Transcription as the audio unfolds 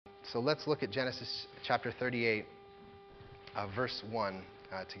So let's look at Genesis chapter 38, verse 1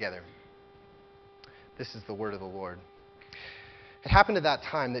 together. This is the word of the Lord. It happened at that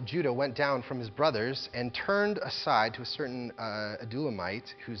time that Judah went down from his brothers and turned aside to a certain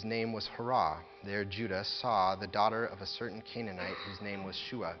Adulamite whose name was Hirah. There Judah saw the daughter of a certain Canaanite whose name was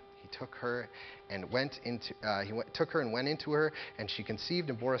Shua. He took her and went into her, and she conceived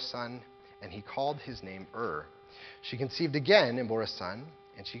and bore a son, and he called his name She conceived again and bore a son,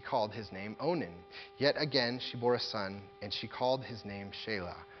 and she called his name Onan. Yet again she bore a son, and she called his name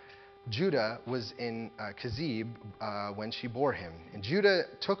Shelah. Judah was in Kezib when she bore him. And Judah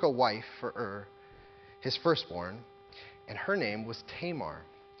took a wife for his firstborn, and her name was Tamar.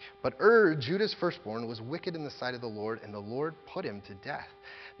 But Judah's firstborn, was wicked in the sight of the Lord, and the Lord put him to death.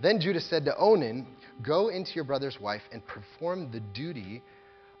 Then Judah said to Onan, "Go into your brother's wife and perform the duty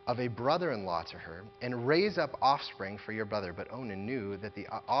of a brother-in-law to her, and raise up offspring for your brother." But Onan knew that the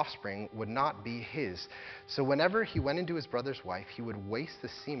offspring would not be his. So whenever he went into his brother's wife, he would waste the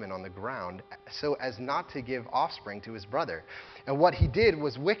semen on the ground so as not to give offspring to his brother. And what he did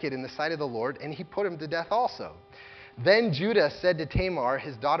was wicked in the sight of the Lord, and he put him to death also. Then Judah said to Tamar,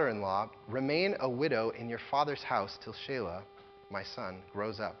 his daughter-in-law, "Remain a widow in your father's house till Shelah, my son,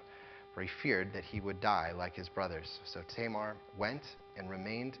 grows up," for he feared that he would die like his brothers. So Tamar went and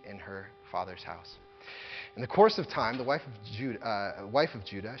remained in her father's house. In the course of time, the wife of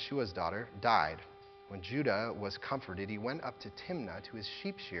Judah, Shua's daughter, died. When Judah was comforted, he went up to Timnah to his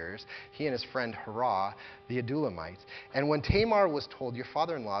sheep shearers, he and his friend Hirah, the Adulamite. And when Tamar was told, "Your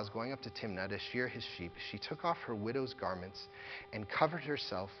father-in-law is going up to Timnah to shear his sheep," she took off her widow's garments and covered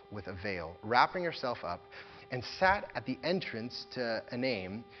herself with a veil, wrapping herself up, and sat at the entrance to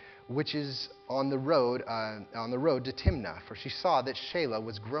Enaim, which is on the road to Timnah, for she saw that Shelah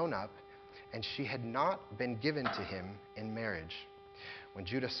was grown up, and she had not been given to him in marriage. When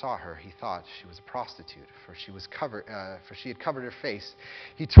Judah saw her, he thought she was a prostitute, for she had covered her face.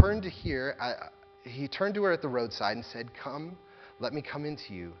 He turned to her at the roadside and said, "Come, let me come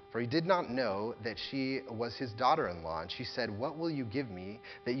into you." For he did not know that she was his daughter-in-law. And she said, "What will you give me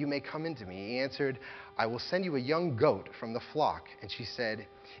that you may come into me?" He answered, "I will send you a young goat from the flock." And she said,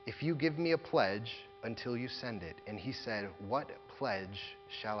 "If you give me a pledge until you send it." And he said, "What pledge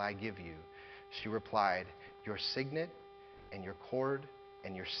shall I give you?" She replied, "Your signet and your cord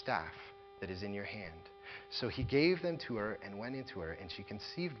and your staff that is in your hand." So he gave them to her and went into her, and she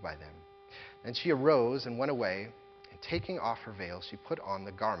conceived by them. Then she arose and went away, and taking off her veil, she put on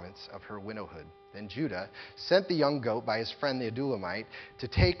the garments of her widowhood. Then Judah sent the young goat by his friend the Adulamite to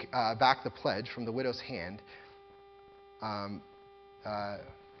take back the pledge from the widow's hand.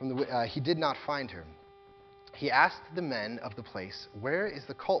 He did not find her. He asked the men of the place, "Where is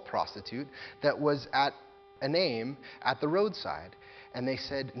the cult prostitute that was at Enaim at the roadside?" And they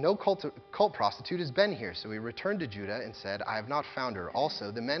said, "No cult prostitute has been here." So he returned to Judah and said, "I have not found her."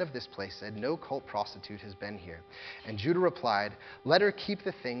 Also, the men of this place said, "No cult prostitute has been here." And Judah replied, "Let her keep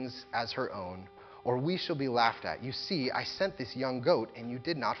the things as her own, or we shall be laughed at. You see, I sent this young goat, and you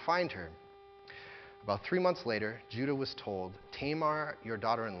did not find her." About 3 months later, Judah was told, "Tamar, your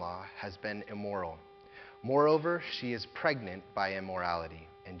daughter-in-law, has been immoral. Moreover, she is pregnant by immorality."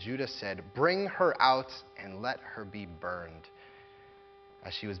 And Judah said, "Bring her out and let her be burned."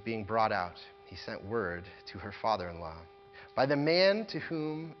 As she was being brought out, he sent word to her father-in-law, "By the man to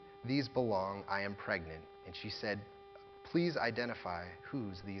whom these belong, I am pregnant." And she said, "Please identify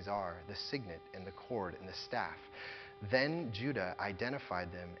whose these are, the signet and the cord and the staff." Then Judah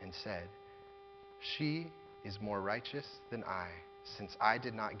identified them and said, "She is more righteous than I, since I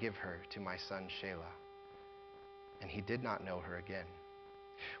did not give her to my son Shelah." And he did not know her again.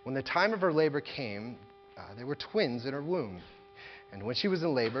 When the time of her labor came, there were twins in her womb. And when she was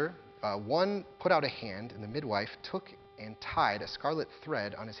in labor, one put out a hand, and the midwife took and tied a scarlet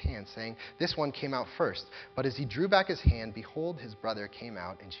thread on his hand, saying, "This one came out first." But as he drew back his hand, behold, his brother came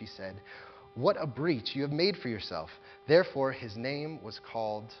out, and she said, "What a breach you have made for yourself." Therefore his name was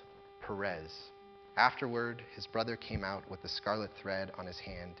called Perez. Afterward, his brother came out with the scarlet thread on his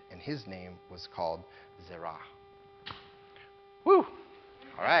hand, and his name was called Zerah. Woo!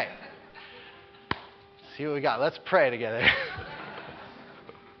 All right. See what we got. Let's pray together.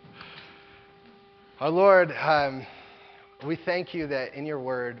 Our Lord, we thank you that in your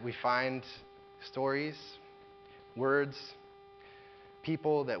word we find stories, words,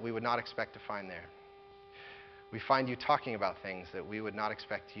 people that we would not expect to find there. We find you talking about things that we would not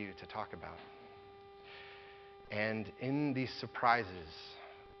expect you to talk about. And in these surprises,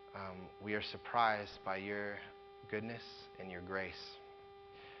 we are surprised by your goodness and your grace,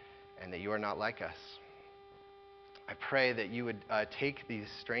 and that you are not like us. I pray that you would take these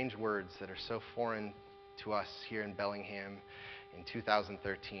strange words that are so foreign to us here in Bellingham in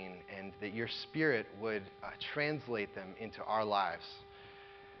 2013, and that your Spirit would translate them into our lives,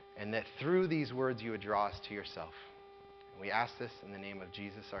 and that through these words you would draw us to yourself. And we ask this in the name of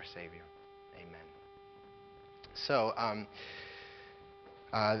Jesus, our Savior. Amen. So,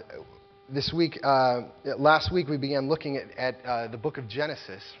 last week we began looking at the book of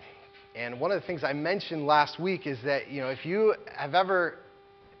Genesis. And one of the things I mentioned last week is that, if you have ever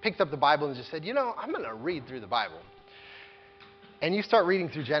picked up the Bible and just said, I'm going to read through the Bible, and you start reading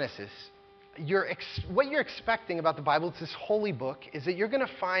through Genesis, what you're expecting about the Bible, it's this holy book, is that you're going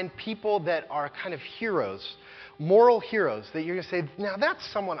to find people that are kind of heroes, moral heroes, that you're going to say, now that's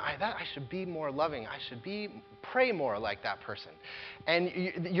someone I should be more loving. I should pray more like that person. And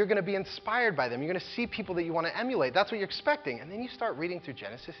you're going to be inspired by them. You're going to see people that you want to emulate. That's what you're expecting. And then you start reading through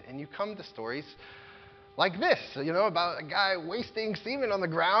Genesis, and you come to stories like this, about a guy wasting semen on the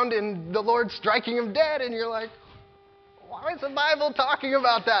ground and the Lord striking him dead. And you're like, why is the Bible talking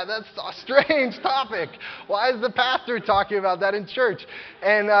about that? That's a strange topic. Why is the pastor talking about that in church?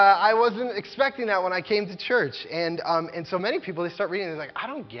 And I wasn't expecting that when I came to church. And so many people, they start reading, and they're like, I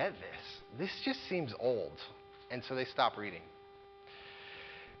don't get this. This just seems old. And so they stop reading.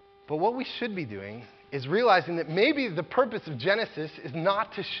 But what we should be doing is realizing that maybe the purpose of Genesis is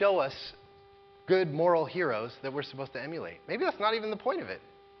not to show us good moral heroes that we're supposed to emulate. Maybe that's not even the point of it.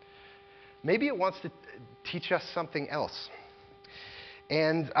 Maybe it wants to teach us something else.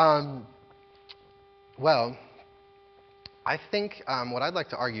 And, I think what I'd like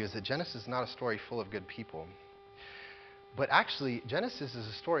to argue is that Genesis is not a story full of good people. But actually, Genesis is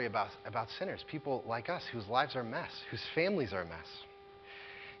a story about sinners, people like us whose lives are a mess, whose families are a mess.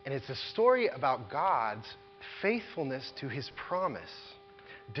 And it's a story about God's faithfulness to his promise,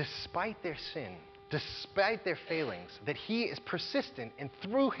 despite their sin, despite their failings, that he is persistent, and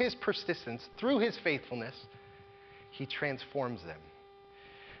through his persistence, through his faithfulness, he transforms them.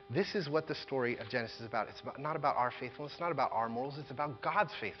 This is what the story of Genesis is about. It's not about our faithfulness, it's not about our morals, it's about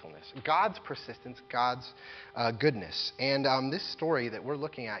God's faithfulness, God's persistence, God's goodness. And this story that we're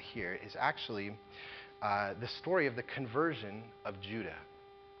looking at here is actually the story of the conversion of Judah.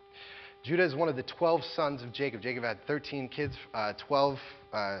 Judah is one of the 12 sons of Jacob. Jacob had 13 kids, 12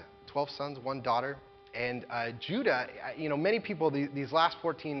 sons, one daughter. And Judah, many people, these last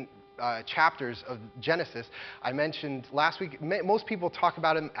 14 chapters of Genesis, I mentioned last week, most people talk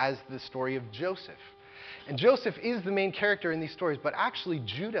about him as the story of Joseph. And Joseph is the main character in these stories, but actually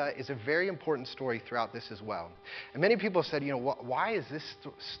Judah is a very important story throughout this as well. And many people have said, why is this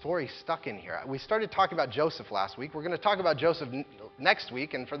story stuck in here? We started talking about Joseph last week. We're going to talk about Joseph next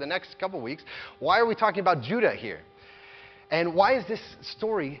week, and for the next couple weeks. Why are we talking about Judah here? And why is this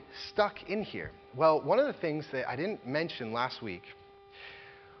story stuck in here? Well, one of the things that I didn't mention last week,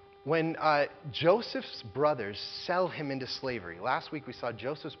 when Joseph's brothers sell him into slavery, last week we saw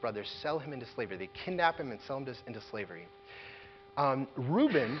Joseph's brothers sell him into slavery. They kidnap him and sell him into slavery.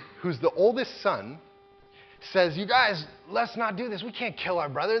 Reuben, who's the oldest son, says, you guys, let's not do this. We can't kill our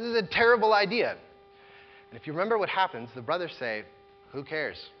brother. This is a terrible idea. And if you remember what happens, the brothers say, who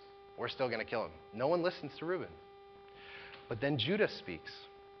cares? We're still going to kill him. No one listens to Reuben. But then Judah speaks.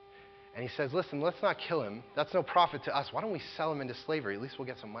 And he says, listen, let's not kill him. That's no profit to us. Why don't we sell him into slavery? At least we'll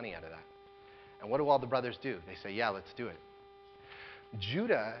get some money out of that. And what do all the brothers do? They say, yeah, let's do it.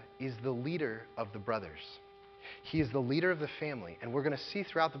 Judah is the leader of the brothers. He is the leader of the family. And we're going to see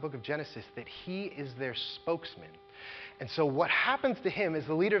throughout the book of Genesis that he is their spokesman. And so what happens to him as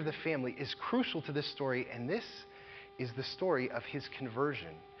the leader of the family is crucial to this story. And this is the story of his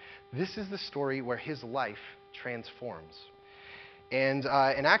conversion. This is the story where his life transforms. And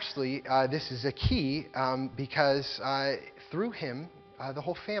actually, this is a key because through him, the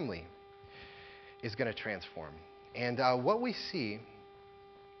whole family is going to transform. And what we see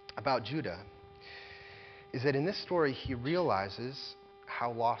about Judah is that in this story, he realizes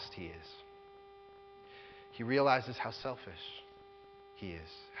how lost he is. He realizes how selfish he is,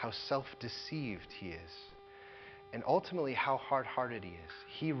 how self-deceived he is, and ultimately how hard-hearted he is.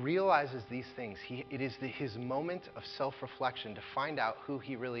 He realizes these things. It is his moment of self-reflection to find out who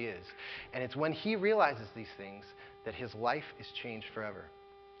he really is. And it's when he realizes these things that his life is changed forever.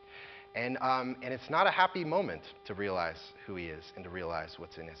 And it's not a happy moment to realize who he is and to realize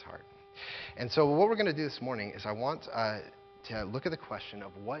what's in his heart. And so what we're going to do this morning is I want to look at the question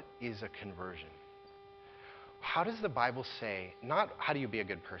of what is a conversion. How does the Bible say, not how do you be a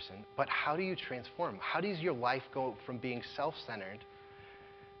good person, but how do you transform? How does your life go from being self-centered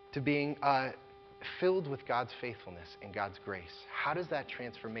to being filled with God's faithfulness and God's grace? How does that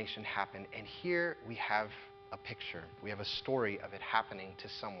transformation happen? And here we have a picture. We have a story of it happening to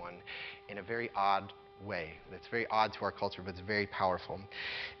someone in a very odd way. That's very odd to our culture, but it's very powerful.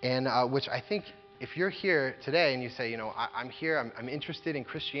 And which I think, if you're here today and you say, I'm here, I'm interested in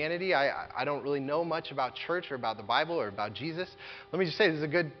Christianity, I don't really know much about church or about the Bible or about Jesus, let me just say this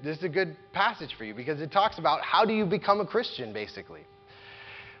is a good passage for you, because it talks about how do you become a Christian, basically.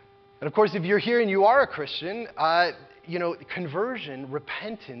 And of course, if you're here and you are a Christian, conversion,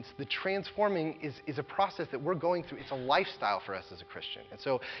 repentance, the transforming is a process that we're going through. It's a lifestyle for us as a Christian. And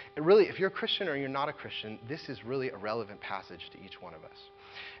so really, if you're a Christian or you're not a Christian, this is really a relevant passage to each one of us.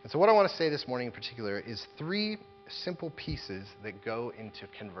 And so what I want to say this morning in particular is 3 simple pieces that go into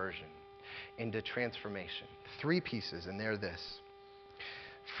conversion, into transformation. 3 pieces, and they're this.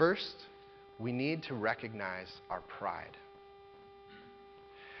 First, we need to recognize our pride.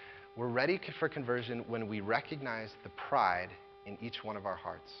 We're ready for conversion when we recognize the pride in each one of our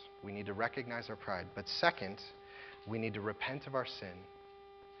hearts. We need to recognize our pride. But second, we need to repent of our sin.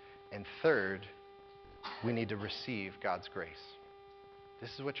 And third, we need to receive God's grace. This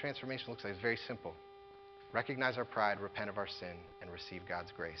is what transformation looks like. It's very simple. Recognize our pride, repent of our sin, and receive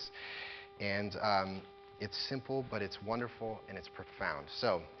God's grace. And it's simple, but it's wonderful, and it's profound.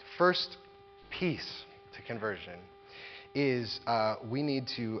 So, first piece to conversion is we need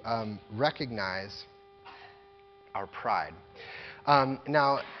to recognize our pride.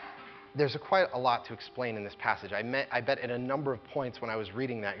 Now, there's quite a lot to explain in this passage. I bet at a number of points when I was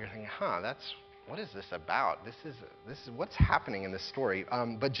reading that, you're thinking, what is this about? This is what's happening in this story.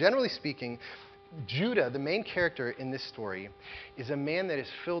 But generally speaking, Judah, the main character in this story, is a man that is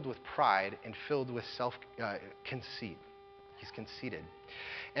filled with pride and filled with conceit. He's conceited.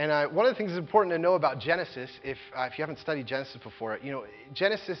 And one of the things that's important to know about Genesis, if you haven't studied Genesis before,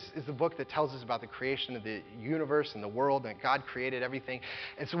 Genesis is the book that tells us about the creation of the universe and the world, and God created everything.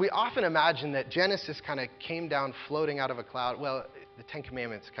 And so we often imagine that Genesis kind of came down floating out of a cloud. Well, the Ten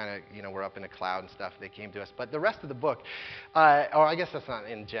Commandments kind of, were up in a cloud and stuff. They came to us. But the rest of the book, or I guess that's not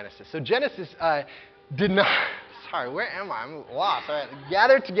in Genesis. So Genesis did not... Sorry, where am I? I'm lost. All right,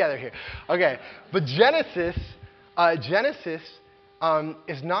 gather together here. Okay, but Genesis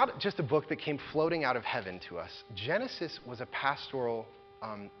is not just a book that came floating out of heaven to us. Genesis was a pastoral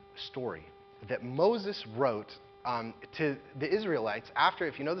story that Moses wrote to the Israelites after,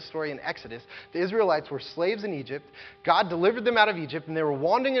 if you know the story in Exodus, the Israelites were slaves in Egypt. God delivered them out of Egypt, and they were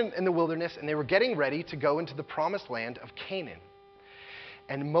wandering in the wilderness, and they were getting ready to go into the promised land of Canaan.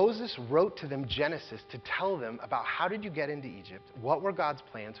 And Moses wrote to them Genesis to tell them about how did you get into Egypt, what were God's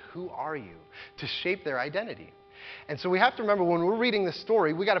plans, who are you, to shape their identity. And so we have to remember when we're reading this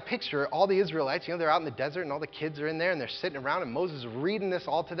story, we got a picture, all the Israelites, they're out in the desert and all the kids are in there and they're sitting around and Moses is reading this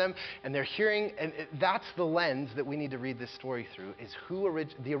all to them and they're hearing, and that's the lens that we need to read this story through, is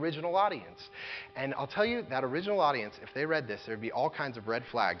the original audience. And I'll tell you, that original audience, if they read this, there'd be all kinds of red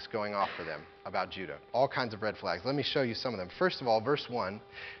flags going off for them about Judah. All kinds of red flags. Let me show you some of them. First of all, verse 1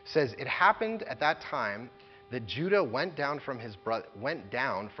 says, "It happened at that time that Judah went down from his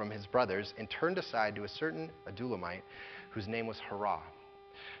brothers and turned aside to a certain Adulamite whose name was Hirah."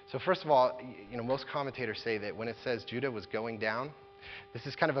 So first of all, most commentators say that when it says Judah was going down, this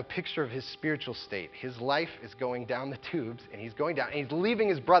is kind of a picture of his spiritual state. His life is going down the tubes, and he's going down, and he's leaving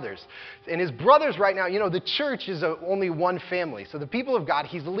his brothers. And his brothers right now, the church is only one family. So the people of God,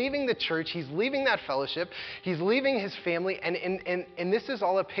 he's leaving the church, he's leaving that fellowship, he's leaving his family, and this is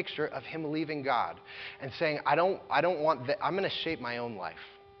all a picture of him leaving God and saying, I don't want that, I'm going to shape my own life.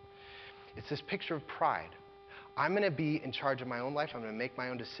 It's this picture of pride. I'm going to be in charge of my own life, I'm going to make my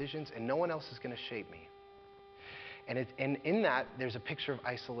own decisions, and no one else is going to shape me. And in that, there's a picture of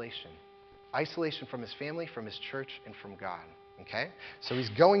isolation. Isolation from his family, from his church, and from God. Okay? So he's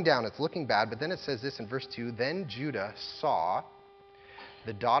going down. It's looking bad. But then it says this in verse 2, "Then Judah saw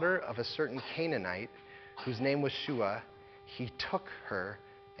the daughter of a certain Canaanite whose name was Shua. He took her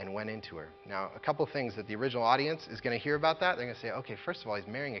and went into her." Now, a couple things that the original audience is going to hear about that. They're going to say, okay, first of all, he's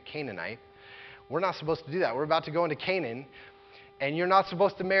marrying a Canaanite. We're not supposed to do that. We're about to go into Canaan, and you're not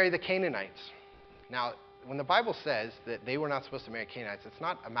supposed to marry the Canaanites. Now, when the Bible says that they were not supposed to marry Canaanites, it's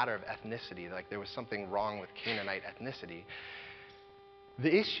not a matter of ethnicity, like there was something wrong with Canaanite ethnicity.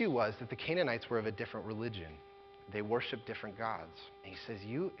 The issue was that the Canaanites were of a different religion. They worshiped different gods. And he says,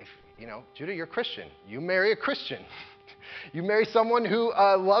 Judah, you're Christian. You marry a Christian. You marry someone who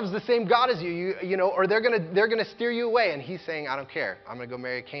loves the same God as you, or they're gonna steer you away. And he's saying, I don't care. I'm going to go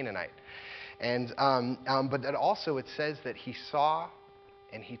marry a Canaanite. And but that also it says that he saw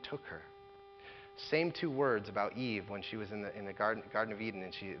and he took her. Same 2 words about Eve when she was in the Garden of Eden,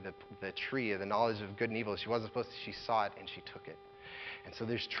 and the tree of the knowledge of good and evil. She wasn't supposed to. She saw it and she took it. And so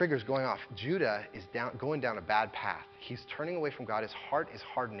there's triggers going off. Judah is going down a bad path. He's turning away from God. His heart is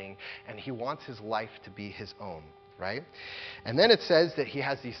hardening, and he wants his life to be his own, right? And then it says that he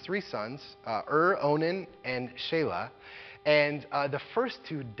has these three sons, Onan, and Shelah. And the first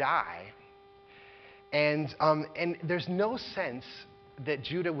two die. And there's no sense that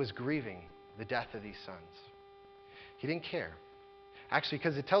Judah was grieving the death of these sons. He didn't care. Actually,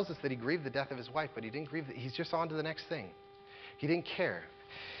 because it tells us that he grieved the death of his wife, but he didn't grieve. He's just on to the next thing. He didn't care.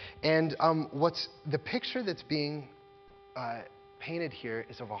 And what's the picture that's being painted here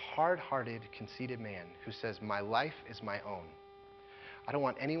is of a hard-hearted, conceited man who says, my life is my own. I don't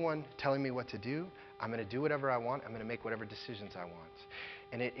want anyone telling me what to do. I'm going to do whatever I want. I'm going to make whatever decisions I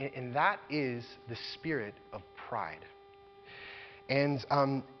want. And that is the spirit of pride. And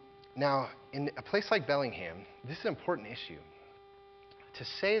now, in a place like Bellingham, this is an important issue. To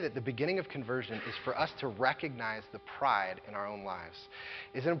say that the beginning of conversion is for us to recognize the pride in our own lives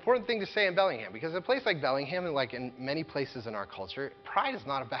is an important thing to say in Bellingham, because in a place like Bellingham, and like in many places in our culture, pride is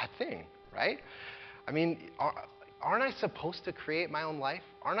not a bad thing, right? I mean, aren't I supposed to create my own life?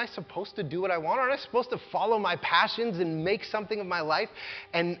 Aren't I supposed to do what I want? Aren't I supposed to follow my passions and make something of my life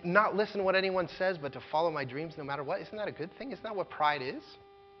and not listen to what anyone says, but to follow my dreams no matter what? Isn't that a good thing? Isn't that what pride is?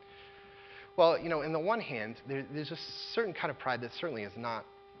 Well, you know, in the one hand, there's a certain kind of pride that certainly is not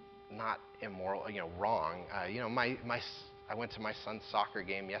immoral, wrong. I went to my son's soccer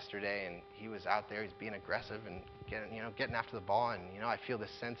game yesterday, and he was out there. He's being aggressive and getting after the ball, and I feel this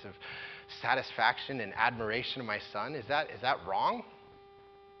sense of satisfaction and admiration of my son. Is that wrong?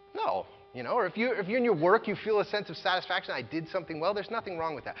 No. Or if you're in your work, you feel a sense of satisfaction. I did something well. There's nothing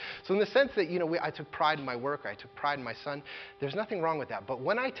wrong with that. So in the sense that I took pride in my work, I took pride in my son. There's nothing wrong with that. But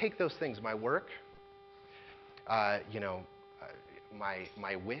when I take those things, my work, my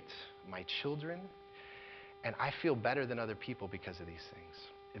wit, my children, and I feel better than other people because of these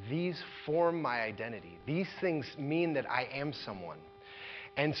things. These form my identity. These things mean that I am someone.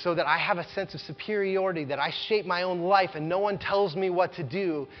 And so that I have a sense of superiority, that I shape my own life and no one tells me what to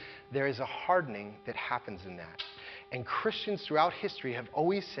do. There is a hardening that happens in that. And Christians throughout history have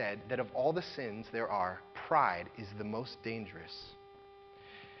always said that of all the sins there are, pride is the most dangerous.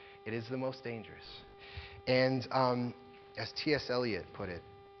 It is the most dangerous. And as T.S. Eliot put it,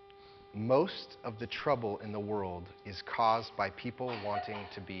 most of the trouble in the world is caused by people wanting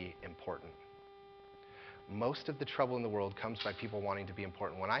to be important. Most of the trouble in the world comes by people wanting to be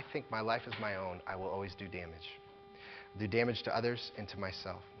important. When I think my life is my own, I will always do damage. Do damage to others and to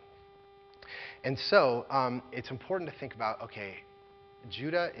myself. And so it's important to think about, okay,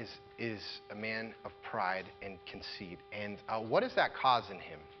 Judah is a man of pride and conceit. And what does that cause in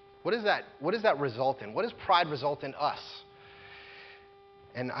him? What does that result in? What does pride result in us?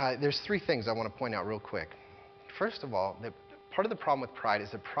 And there's three things I want to point out real quick. First of all, part of the problem with pride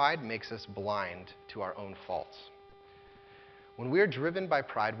is that pride makes us blind to our own faults. When we are driven by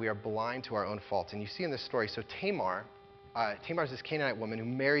pride, we are blind to our own faults. And you see in this story, so Tamar is this Canaanite woman who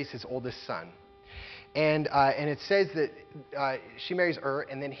marries his oldest son. And it says that she marries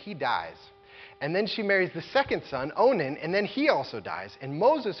and then he dies. And then she marries the second son, Onan, and then he also dies. And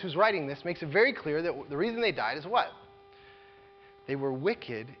Moses, who's writing this, makes it very clear that the reason they died is what? They were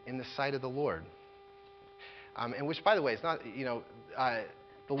wicked in the sight of the Lord. And which, by the way, is not,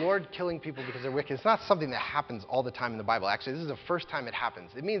 the Lord killing people because they're wicked. It's not something that happens all the time in the Bible. Actually, this is the first time it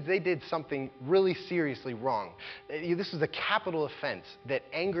happens. It means they did something really seriously wrong. This was a capital offense that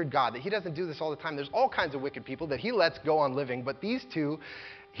angered God, that he doesn't do this all the time. There's all kinds of wicked people that he lets go on living, but these two,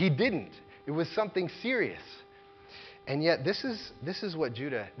 he didn't. It was something serious. And yet, this is what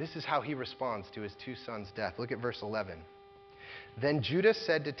Judah, this is how he responds to his two sons' death. Look at verse 11. Then Judah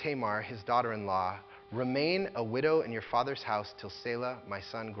said to Tamar, his daughter-in-law, remain a widow in your father's house till Selah, my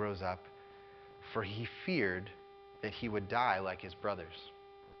son, grows up, for he feared that he would die like his brothers.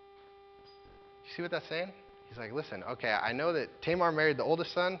 You see what that's saying? He's like, listen, okay, I know that Tamar married the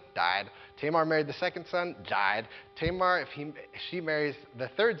oldest son, died. Tamar married the second son, died. Tamar, if she marries the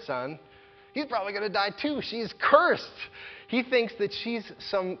third son, he's probably going to die too. She's cursed. He thinks that she's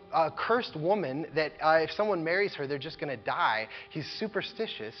some cursed woman, that if someone marries her, they're just going to die. He's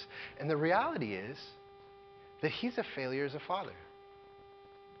superstitious. And the reality is that he's a failure as a father.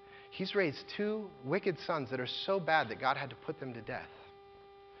 He's raised two wicked sons that are so bad that God had to put them to death.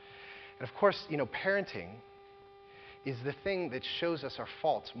 And of course, parenting is the thing that shows us our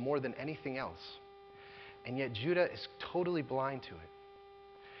faults more than anything else. And yet Judah is totally blind to it.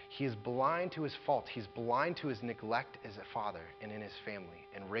 He is blind to his faults. He's blind to his neglect as a father and in his family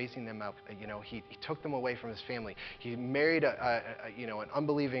and raising them up. He took them away from his family. He married an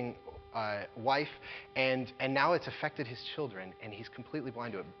unbelieving wife, and now it's affected his children, and he's completely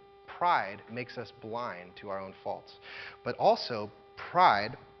blind to it. Pride makes us blind to our own faults. But also,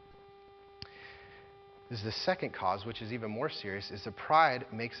 pride is the second cause, which is even more serious, is that pride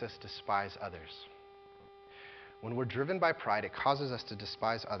makes us despise others. When we're driven by pride, it causes us to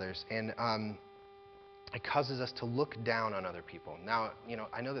despise others, and it causes us to look down on other people. Now,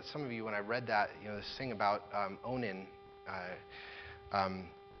 I know that some of you, when I read that, this thing about Onan,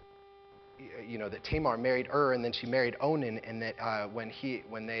 that Tamar married and then she married Onan, and that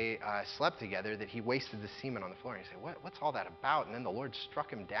when they slept together, that he wasted the semen on the floor. And you say, what's all that about? And then the Lord struck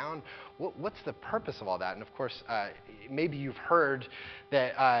him down. What's the purpose of all that? And of course, maybe you've heard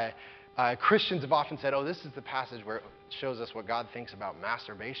that Christians have often said, this is the passage where it shows us what God thinks about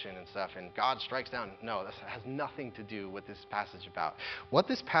masturbation and stuff, and God strikes down. No, this has nothing to do with this passage about. What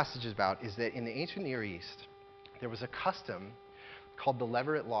this passage is about is that in the ancient Near East, there was a custom called the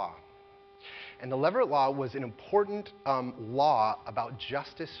Levirate Law. And the Levirate Law was an important law about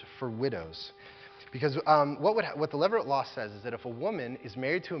justice for widows. Because what the Levirate Law says is that if a woman is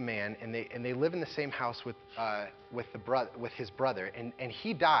married to a man and they live in the same house with his brother, and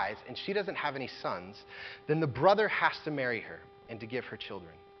he dies and she doesn't have any sons, then the brother has to marry her and to give her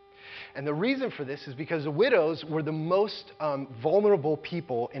children. And the reason for this is because the widows were the most vulnerable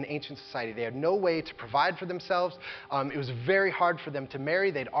people in ancient society. They had no way to provide for themselves. It was very hard for them to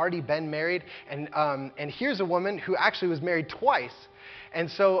marry. They'd already been married. And here's a woman who actually was married twice. And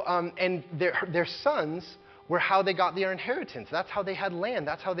so, and their sons were how they got their inheritance. That's how they had land.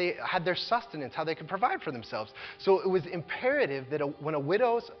 That's how they had their sustenance, how they could provide for themselves. So it was imperative that when a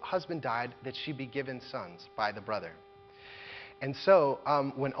widow's husband died, that she be given sons by the brother. And so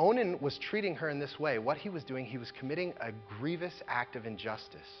when Onan was treating her in this way, what he was doing, he was committing a grievous act of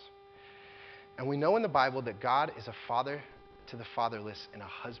injustice. And we know in the Bible that God is a father to the fatherless and a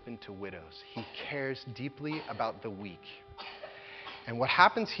husband to widows. He cares deeply about the weak. And what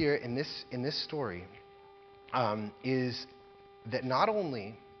happens here in this story is that not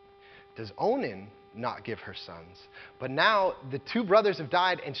only does Onan not give her sons, but now the two brothers have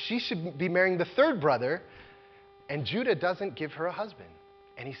died, and she should be marrying the third brother. And Judah doesn't give her a husband.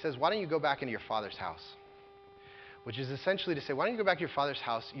 And he says, why don't you go back into your father's house? Which is essentially to say, why don't you go back to your father's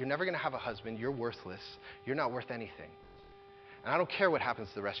house? You're never going to have a husband. You're worthless. You're not worth anything. And I don't care what happens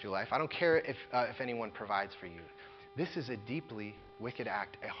to the rest of your life. I don't care if anyone provides for you. This is a deeply wicked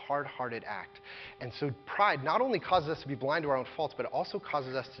act, a hard-hearted act. And so pride not only causes us to be blind to our own faults, but it also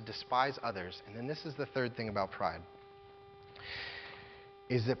causes us to despise others. And then this is the third thing about pride,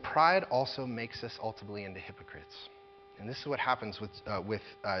 is that pride also makes us ultimately into hypocrites. And this is what happens with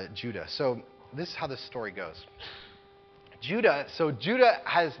Judah. So this is how this story goes. Judah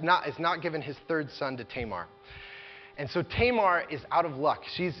is not given his third son to Tamar. And so Tamar is out of luck.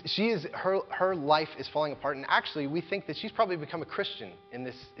 Her life is falling apart. And actually, we think that she's probably become a Christian in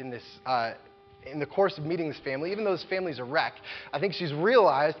the course of meeting this family. Even though this family's a wreck, I think she's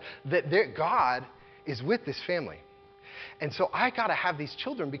realized that God is with this family. And so I got to have these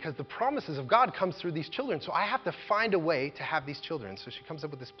children because the promises of God comes through these children. So I have to find a way to have these children. So she comes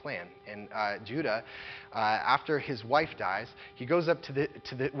up with this plan. And Judah, after his wife dies, he goes up to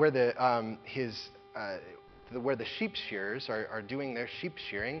where the sheep shearers are doing their sheep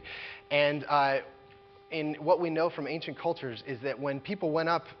shearing. And in what we know from ancient cultures is that when people went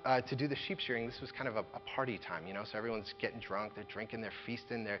up to do the sheep shearing, this was kind of a party time, so everyone's getting drunk, they're drinking, they're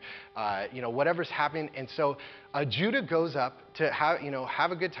feasting, they're, whatever's happening. And so Judah goes up to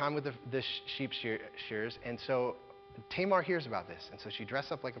have a good time with the sheep shearers. And so Tamar hears about this, and so she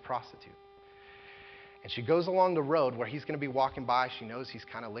dressed up like a prostitute. And she goes along the road where he's going to be walking by. She knows he's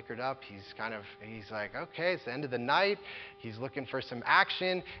kind of liquored up. He's like, okay, it's the end of the night. He's looking for some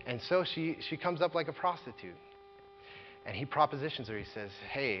action. And so she comes up like a prostitute. And he propositions her. He says,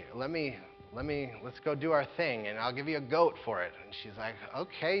 hey, let's go do our thing, and I'll give you a goat for it. And she's like,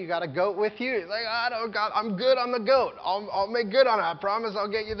 okay, you got a goat with you? He's like, I'm good on the goat. I'll make good on it. I promise I'll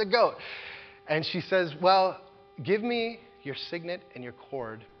get you the goat. And she says, well, give me your signet and your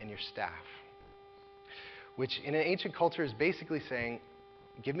cord and your staff. Which in an ancient culture is basically saying,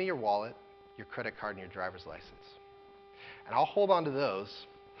 give me your wallet, your credit card, and your driver's license. And I'll hold on to those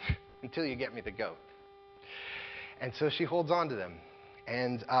until you get me the goat. And so she holds on to them.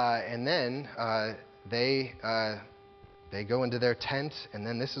 And then they go into their tent, and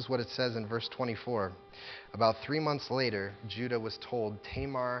then this is what it says in verse 24. About 3 months later, Judah was told,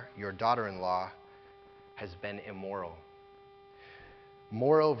 Tamar, your daughter-in-law, has been immoral.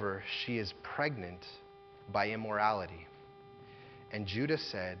 Moreover, she is pregnant by immorality. And Judah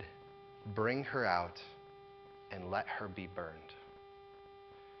said, bring her out and let her be burned.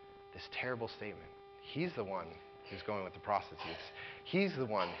 this terrible statement. He's the one who's going with the prostitutes. He's the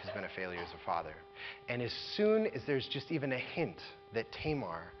one who's been a failure as a father. And as soon as there's just even a hint that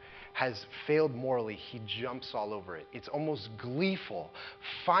Tamar has failed morally, he jumps all over it. It's almost gleeful.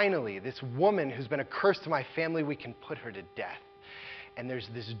 Finally, this woman who's been a curse to my family, we can put her to death. And there's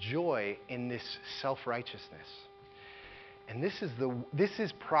this joy in this self-righteousness. And this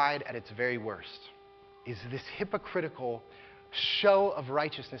is pride at its very worst, is this hypocritical show of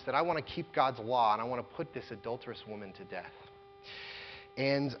righteousness that I want to keep God's law and I want to put this adulterous woman to death.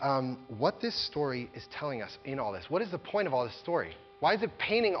 And what this story is telling us in all this, what is the point of all this story? Why is it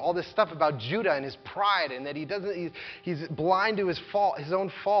painting all this stuff about Judah and his pride and that he's blind to his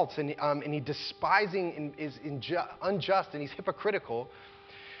own faults and he despising and is unjust and he's hypocritical?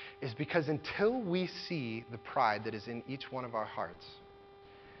 Is because until we see the pride that is in each one of our hearts,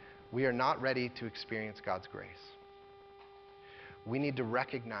 we are not ready to experience God's grace. We need to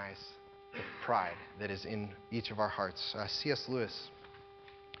recognize the pride that is in each of our hearts. C.S. Lewis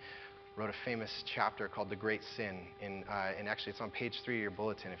wrote a famous chapter called "The Great Sin," and actually it's on page 3 of your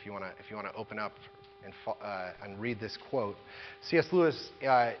bulletin. If you want to open up and read this quote, C.S. Lewis,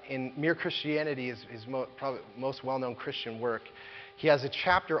 in Mere Christianity, his probably most well-known Christian work, he has a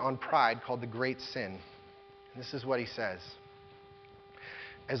chapter on pride called "The Great Sin." And this is what he says: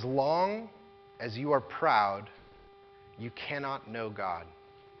 "As long as you are proud, you cannot know God.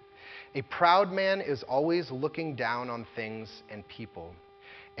 A proud man is always looking down on things and people.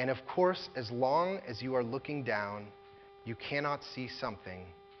 And of course, as long as you are looking down, you cannot see something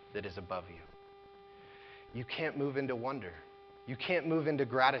that is above you. You can't move into wonder. You can't move into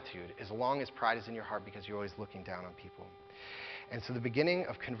gratitude as long as pride is in your heart because you're always looking down on people." And so the beginning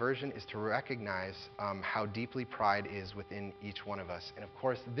of conversion is to recognize how deeply pride is within each one of us. And of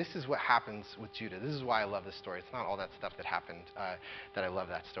course, this is what happens with Judah. This is why I love this story. It's not all that stuff that happened that I love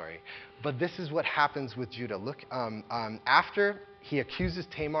that story. But this is what happens with Judah. Look, after he accuses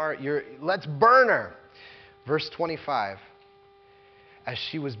Tamar, let's burn her. Verse 25, "As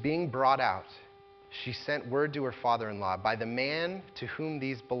she was being brought out, she sent word to her father-in-law, 'By the man to whom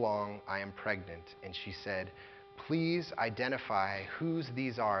these belong, I am pregnant.' And she said, 'Please identify whose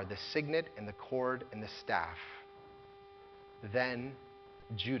these are, the signet and the cord and the staff.' Then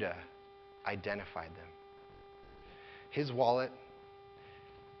Judah identified them. His wallet,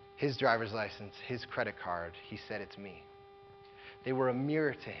 his driver's license, his credit card, he said, 'It's me.' They were a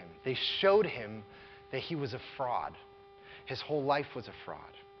mirror to him. They showed him that he was a fraud. His whole life was a fraud.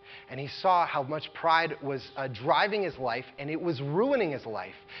 And he saw how much pride was driving his life, and it was ruining his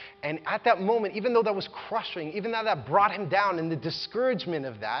life. And at that moment, even though that was crushing, even though that brought him down, and the discouragement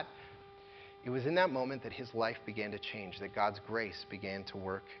of that, it was in that moment that his life began to change, that God's grace began to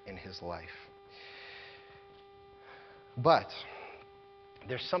work in his life. But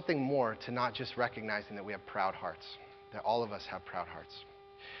there's something more to not just recognizing that we have proud hearts, that all of us have proud hearts.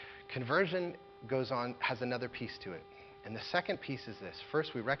 Conversion goes on, has another piece to it. And the second piece is this.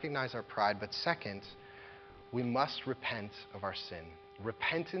 First, we recognize our pride, but second, we must repent of our sin.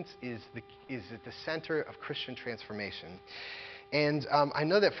 Repentance is at the center of Christian transformation. And I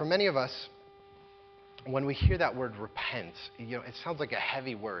know that for many of us, when we hear that word repent, it sounds like a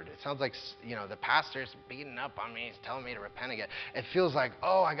heavy word. It sounds like, the pastor's beating up on me. He's telling me to repent again. It feels like,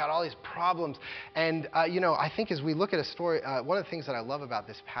 oh, I got all these problems. And, I think as we look at a story, one of the things that I love about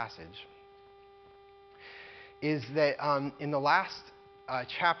this passage is that in the last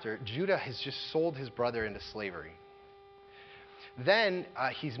chapter, Judah has just sold his brother into slavery. Then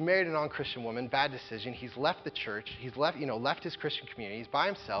he's married a non-Christian woman, bad decision. He's left the church. He's left his Christian community. He's by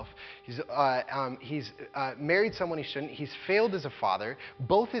himself. He's married someone he shouldn't. He's failed as a father.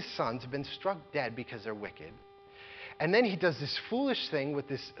 Both his sons have been struck dead because they're wicked. And then he does this foolish thing with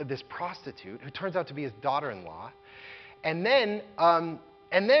this prostitute who turns out to be his daughter-in-law. And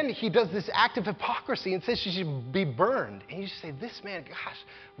then he does this act of hypocrisy and says she should be burned. And you just say, this man, gosh,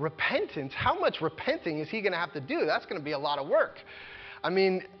 repentance, how much repenting is he going to have to do? That's going to be a lot of work. I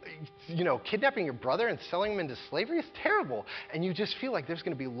mean, kidnapping your brother and selling him into slavery is terrible. And you just feel like there's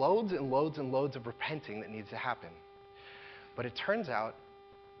going to be loads and loads and loads of repenting that needs to happen. But it turns out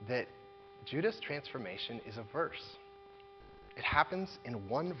that Judah's transformation is a verse. It happens in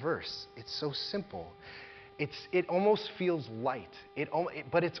one verse. It's so simple. It almost feels light,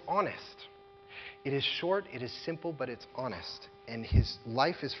 but it's honest. It is short, it is simple, but it's honest. And his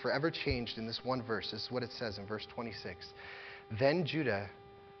life is forever changed in this one verse. This is what it says in verse 26. Then Judah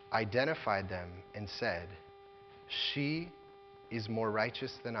identified them and said, "She is more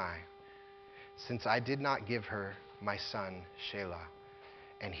righteous than I, since I did not give her my son Shelah,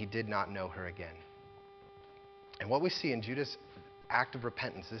 and he did not know her again." And what we see in Judah's act of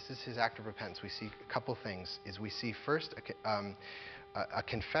repentance. This is his act of repentance. We see a couple things. We see first a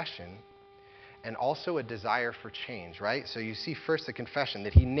confession and also a desire for change, right? So you see first the confession,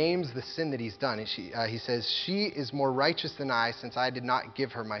 that he names the sin that he's done. And he says, she is more righteous than I, since I did not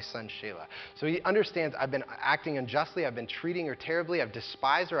give her my son Shelah. So he understands, I've been acting unjustly, I've been treating her terribly, I've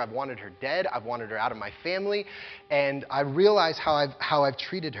despised her, I've wanted her dead, I've wanted her out of my family, and I realize how I've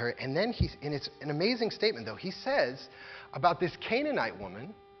treated her. And then and it's an amazing statement though, he says about this Canaanite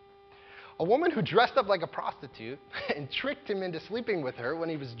woman, a woman who dressed up like a prostitute and tricked him into sleeping with her when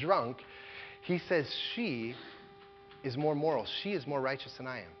he was drunk. He says, she is more moral. She is more righteous than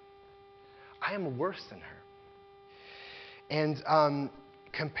I am. I am worse than her. And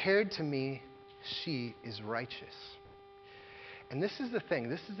compared to me, she is righteous. And this is the thing.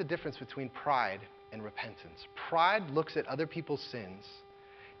 This is the difference between pride and repentance. Pride looks at other people's sins,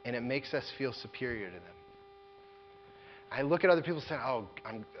 and it makes us feel superior to them. I look at other people saying, oh,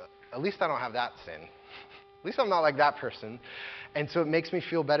 at least I don't have that sin. At least I'm not like that person. And so it makes me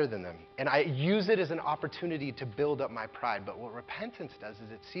feel better than them. And I use it as an opportunity to build up my pride. But what repentance does is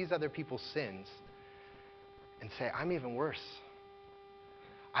it sees other people's sins and say, I'm even worse.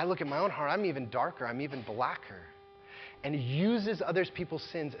 I look at my own heart, I'm even darker, I'm even blacker. And uses other people's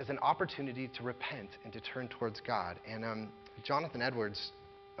sins as an opportunity to repent and to turn towards God. And Jonathan Edwards,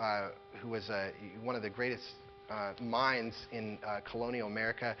 who was one of the greatest minds in colonial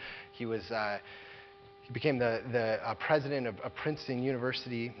America, he became the president of Princeton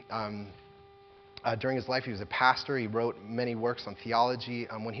University. During his life, he was a pastor. He wrote many works on theology.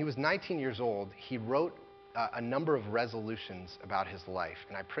 When he was 19 years old, he wrote a number of resolutions about his life.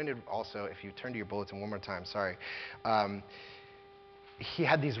 And I printed also, if you turn to your bulletin one more time, sorry. He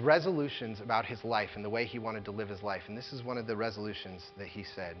had these resolutions about his life and the way he wanted to live his life. And this is one of the resolutions that he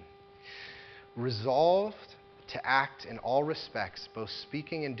said. Resolved to act in all respects, both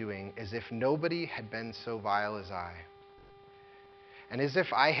speaking and doing, as if nobody had been so vile as I, and as if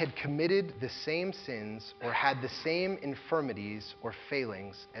I had committed the same sins or had the same infirmities or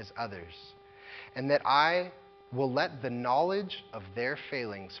failings as others, and that I will let the knowledge of their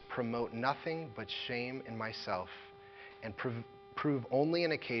failings promote nothing but shame in myself, and prove only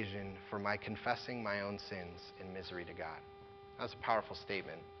an occasion for my confessing my own sins in misery to God. That's a powerful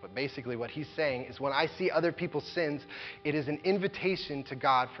statement. But basically what he's saying is when I see other people's sins, it is an invitation to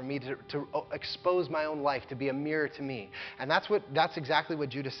God for me to expose my own life, to be a mirror to me. And that's exactly what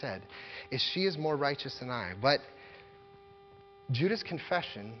Judah said, is she is more righteous than I. But Judah's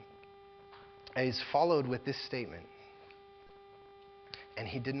confession is followed with this statement, and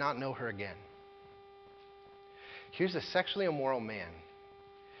he did not know her again. Here's a sexually immoral man.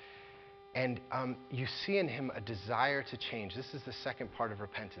 And you see in him a desire to change. This is the second part of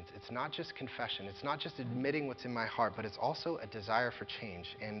repentance. It's not just confession. It's not just admitting what's in my heart, but it's also a desire for change.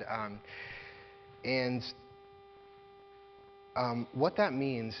 And what that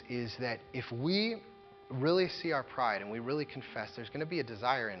means is that if we really see our pride and we really confess, there's going to be a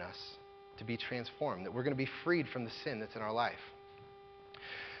desire in us to be transformed, that we're going to be freed from the sin that's in our life.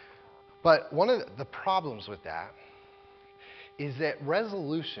 But one of the problems with that is that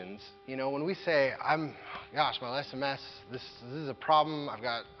resolutions, when we say, gosh, my life's a mess, this is a problem,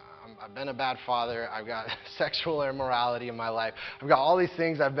 I've been a bad father, I've got sexual immorality in my life, I've got all these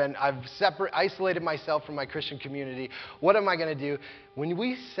things, I've isolated myself from my Christian community, what am I going to do? When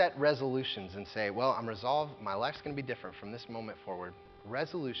we set resolutions and say, well, I'm resolved, my life's going to be different from this moment forward,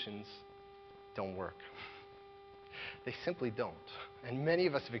 resolutions don't work. They simply don't. And many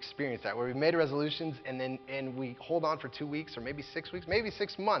of us have experienced that, where we've made resolutions and we hold on for 2 weeks or maybe 6 weeks, maybe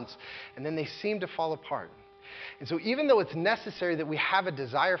 6 months, and then they seem to fall apart. And so even though it's necessary that we have a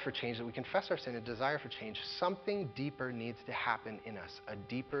desire for change, that we confess our sin, a desire for change, something deeper needs to happen in us, a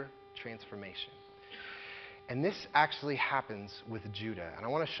deeper transformation. And this actually happens with Judah. And I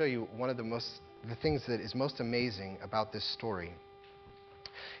want to show you one of the things that is most amazing about this story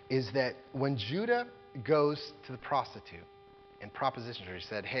is that when Judah goes to the prostitute and propositions her, he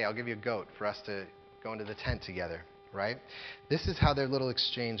said, hey, I'll give you a goat for us to go into the tent together, right? This is how their little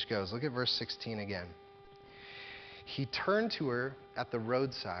exchange goes. Look at verse 16 again. He turned to her at the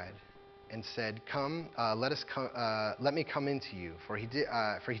roadside and said, come, let me come into you, for he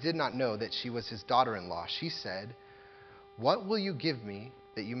did not know that she was his daughter-in-law. She said, what will you give me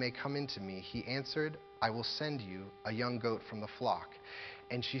that you may come into me? He answered, I will send you a young goat from the flock.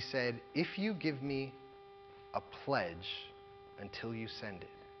 And she said, if you give me a pledge until you send it.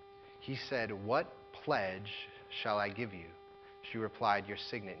 He said, what pledge shall I give you? She replied, your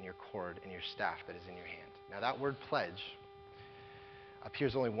signet and your cord and your staff that is in your hand. Now that word pledge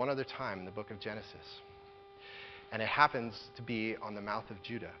appears only one other time in the book of Genesis. And it happens to be on the mouth of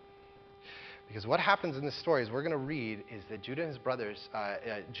Judah. Because what happens in this story, as we're going to read, is that Judah and his brothers,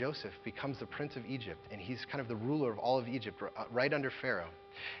 Joseph, becomes the prince of Egypt, and he's kind of the ruler of all of Egypt, right under Pharaoh.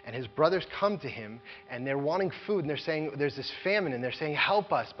 And his brothers come to him, and they're wanting food, and they're saying, there's this famine, and they're saying,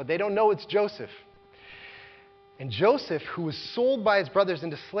 help us, but they don't know it's Joseph. And Joseph, who was sold by his brothers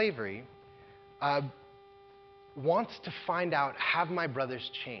into slavery, wants to find out, have my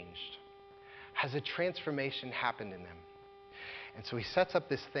brothers changed? Has a transformation happened in them? And so he sets up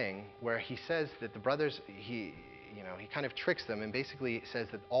this thing where he says that the brothers, he kind of tricks them and basically says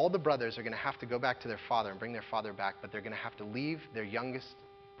that all the brothers are going to have to go back to their father and bring their father back, but they're going to have to leave their youngest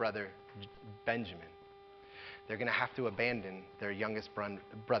brother, Benjamin. They're going to have to abandon their youngest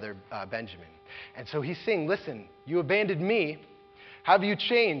brother, Benjamin. And so he's saying, listen, you abandoned me. Have you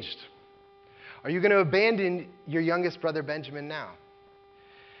changed? Are you going to abandon your youngest brother, Benjamin, now?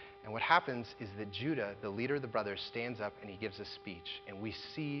 And what happens is that Judah, the leader of the brothers, stands up and he gives a speech. And we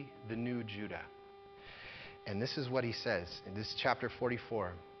see the new Judah. And this is what he says in this chapter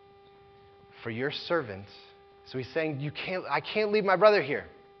 44. For your servant, so he's saying, I can't leave my brother here.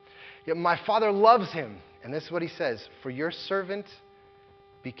 Yet my father loves him. And this is what he says. For your servant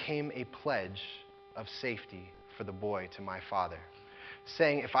became a pledge of safety for the boy to my father,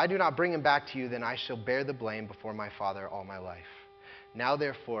 saying, if I do not bring him back to you, then I shall bear the blame before my father all my life. Now,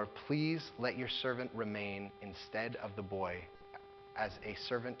 therefore, please let your servant remain instead of the boy as a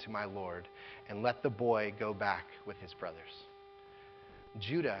servant to my Lord, and let the boy go back with his brothers.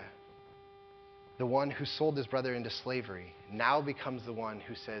 Judah, the one who sold his brother into slavery, now becomes the one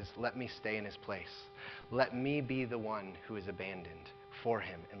who says, let me stay in his place. Let me be the one who is abandoned for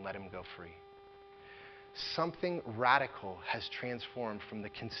him and let him go free. Something radical has transformed from the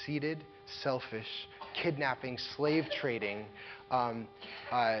conceited, selfish, kidnapping, slave trading,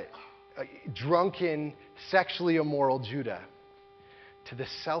 drunken, sexually immoral Judah to the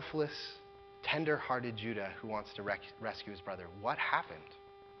selfless, tender-hearted Judah who wants to rescue his brother. What happened?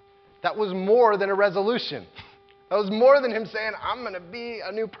 That was more than a resolution. That was more than him saying, I'm going to be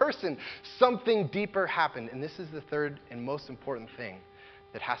a new person. Something deeper happened. And this is the third and most important thing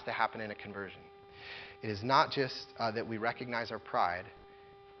that has to happen in a conversion. It is not just that we recognize our pride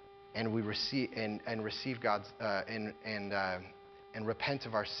and we receive God's and repent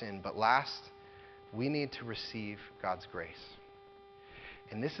of our sin, but last, we need to receive God's grace.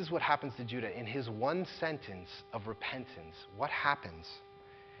 And this is what happens to Judah. In his one sentence of repentance, what happens?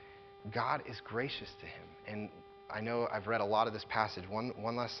 God is gracious to him. And I know I've read a lot of this passage. One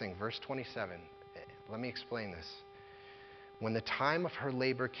last thing, verse 27. Let me explain this. When the time of her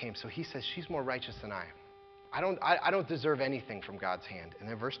labor came, so he says, she's more righteous than I. I don't deserve anything from God's hand. And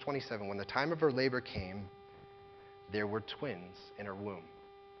then verse 27, when the time of her labor came, there were twins in her womb.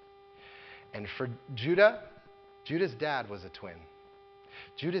 And for Judah, Judah's dad was a twin.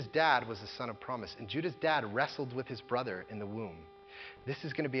 Judah's dad was the son of promise. And Judah's dad wrestled with his brother in the womb. This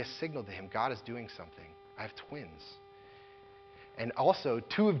is going to be a signal to him. God is doing something. I have twins. And also,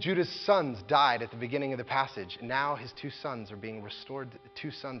 2 of Judah's sons died at the beginning of the passage. Now his 2 sons are being restored. 2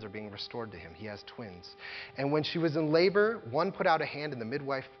 sons are being restored to him. He has twins. And when she was in labor, one put out a hand, and the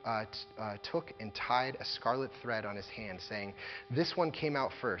midwife took and tied a scarlet thread on his hand, saying, this one came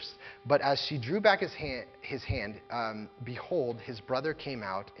out first. But as she drew back his hand, behold, his brother came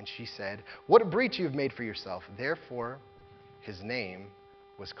out, and she said, what a breach you have made for yourself. Therefore, his name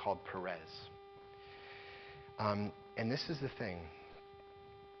was called Perez. And this is the thing,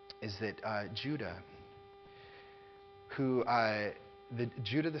 is that Judah, who,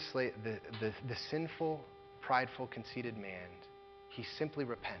 Judah the sinful, prideful, conceited man, he simply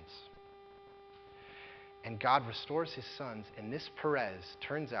repents. And God restores his sons, and this Perez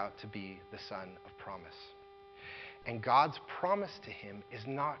turns out to be the son of promise. And God's promise to him is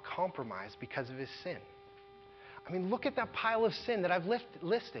not compromised because of his sin. I mean, look at that pile of sin that I've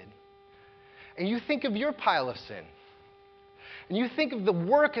listed. And you think of your pile of sin. And you think of the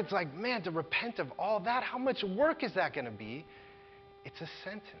work, it's like, man, to repent of all that, how much work is that going to be? It's a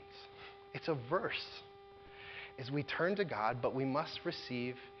sentence. It's a verse. As we turn to God, but we must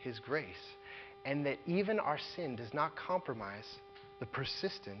receive his grace. And that even our sin does not compromise the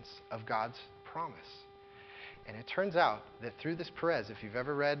persistence of God's promise. And it turns out that through this Perez, if you've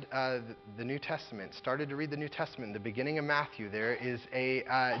ever read the New Testament, started to read the New Testament, in the beginning of Matthew, there is a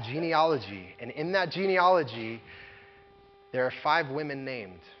genealogy. And in that genealogy, there are 5 women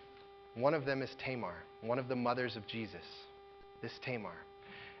named. One of them is Tamar, one of the mothers of Jesus. This Tamar.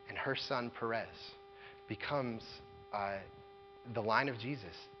 And her son Perez becomes the line of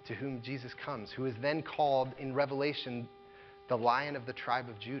Jesus, to whom Jesus comes, who is then called in Revelation the Lion of the tribe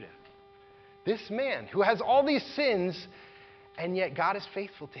of Judah. This man who has all these sins, and yet God is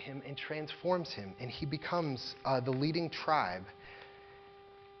faithful to him and transforms him, and he becomes the leading tribe.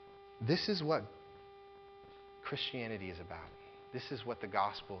 This is what Christianity is about. This is what the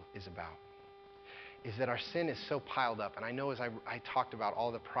gospel is about. Is that our sin is so piled up. And I know as I talked about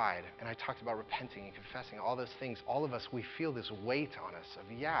all the pride, and I talked about repenting and confessing, all those things, all of us, we feel this weight on us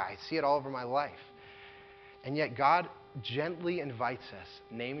of, I see it all over my life. And yet God gently invites us,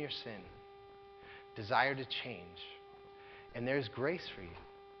 name your sin, desire to change, and there's grace for you.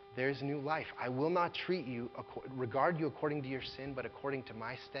 There's new life. I will not regard you according to your sin, but according to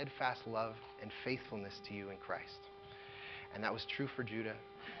my steadfast love and faithfulness to you in Christ. And that was true for Judah,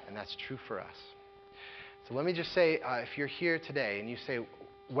 and that's true for us. So let me just say, if you're here today and you say,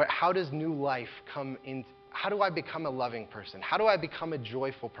 how does new life come in? How do I become a loving person? How do I become a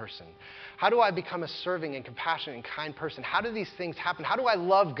joyful person? How do I become a serving and compassionate and kind person? How do these things happen? How do I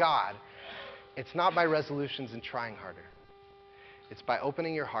love God? It's not by resolutions and trying harder. It's by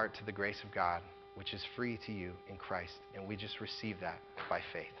opening your heart to the grace of God, which is free to you in Christ. And we just receive that by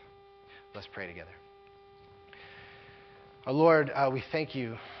faith. Let's pray together. Our Lord, we thank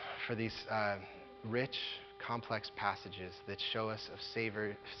you for these rich, complex passages that show us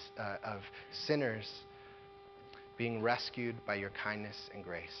of sinners being rescued by your kindness and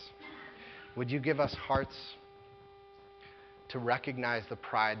grace. Would you give us hearts to recognize the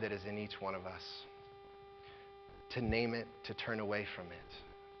pride that is in each one of us, to name it, to turn away from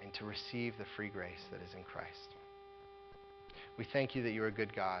it, and to receive the free grace that is in Christ. We thank you that you're a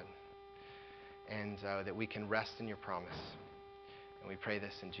good God, and that we can rest in your promise. And we pray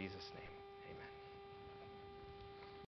this in Jesus' name.